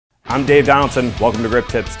I'm Dave Donaldson. Welcome to Grip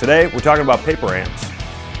Tips. Today we're talking about paper amps.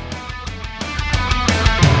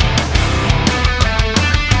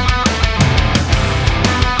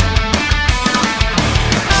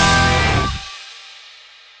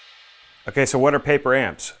 Okay, so what are paper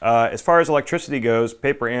amps? As far as electricity goes,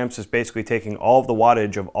 paper amps is basically taking all of the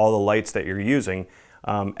wattage of all the lights that you're using,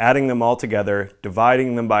 adding them all together,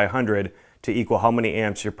 dividing them by 100 to equal how many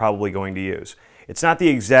amps you're probably going to use. It's not the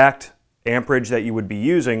exact amperage that you would be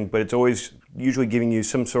using, but it's always usually giving you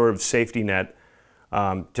some sort of safety net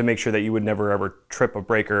to make sure that you would never ever trip a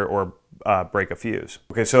breaker or break a fuse.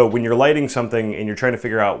 Okay, so when you're lighting something and you're trying to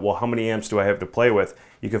figure out, well, how many amps do I have to play with,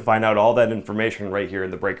 you can find out all that information right here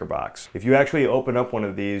in the breaker box. If you actually open up one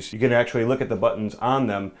of these, you can actually look at the buttons on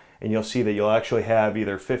them and you'll see that you'll actually have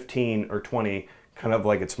either 15 or 20, kind of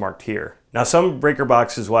like it's marked here. Now some breaker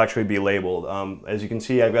boxes will actually be labeled. As you can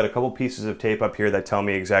see, I've got a couple pieces of tape up here that tell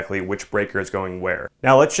me exactly which breaker is going where.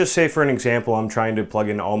 Now let's just say for an example, I'm trying to plug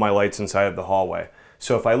in all my lights inside of the hallway.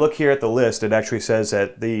 So if I look here at the list, it actually says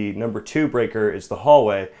that the number 2 breaker is the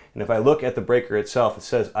hallway, and if I look at the breaker itself, it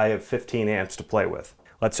says I have 15 amps to play with.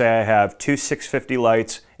 Let's say I have two 650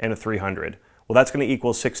 lights and a 300. Well, that's going to equal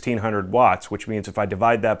 1600 watts, which means if I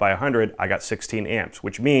divide that by 100, I got 16 amps,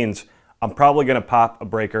 which means I'm probably going to pop a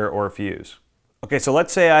breaker or a fuse. Okay, so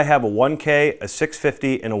let's say I have a 1K, a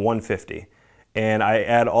 650, and a 150, and I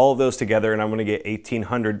add all of those together and I'm going to get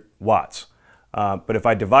 1800 watts. But if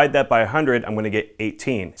I divide that by 100, I'm going to get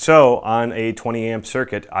 18. So on a 20 amp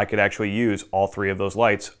circuit, I could actually use all 3 of those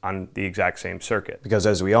lights on the exact same circuit. Because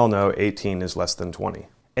as we all know, 18 is less than 20.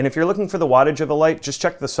 And if you're looking for the wattage of a light, just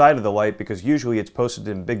check the side of the light because usually it's posted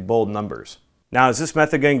in big bold numbers. Now, is this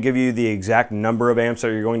method going to give you the exact number of amps that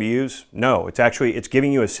you're going to use? No, it's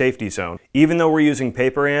giving you a safety zone. Even though we're using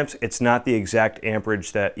paper amps, it's not the exact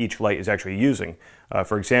amperage that each light is actually using.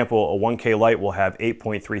 For example, a 1K light will have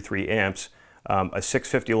 8.33 amps. A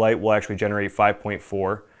 650 light will actually generate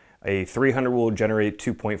 5.4, a 300 will generate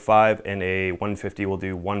 2.5, and a 150 will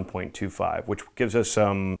do 1.25, which gives us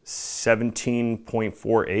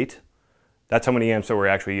 17.48. That's how many amps that we're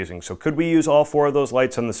actually using. So could we use all 4 of those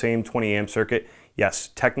lights on the same 20 amp circuit? Yes,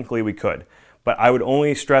 technically we could. But I would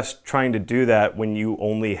only stress trying to do that when you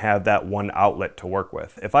only have that one outlet to work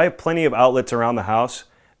with. If I have plenty of outlets around the house,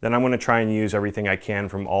 then I'm going to try and use everything I can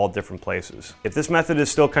from all different places. If this method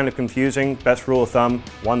is still kind of confusing, best rule of thumb,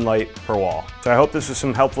 1 light per wall. So I hope this was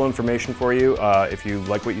some helpful information for you. If you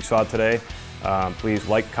like what you saw today, please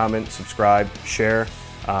like, comment, subscribe, share.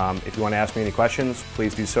 If you want to ask me any questions,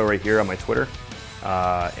 please do so right here on my Twitter.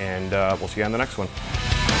 We'll see you on the next one.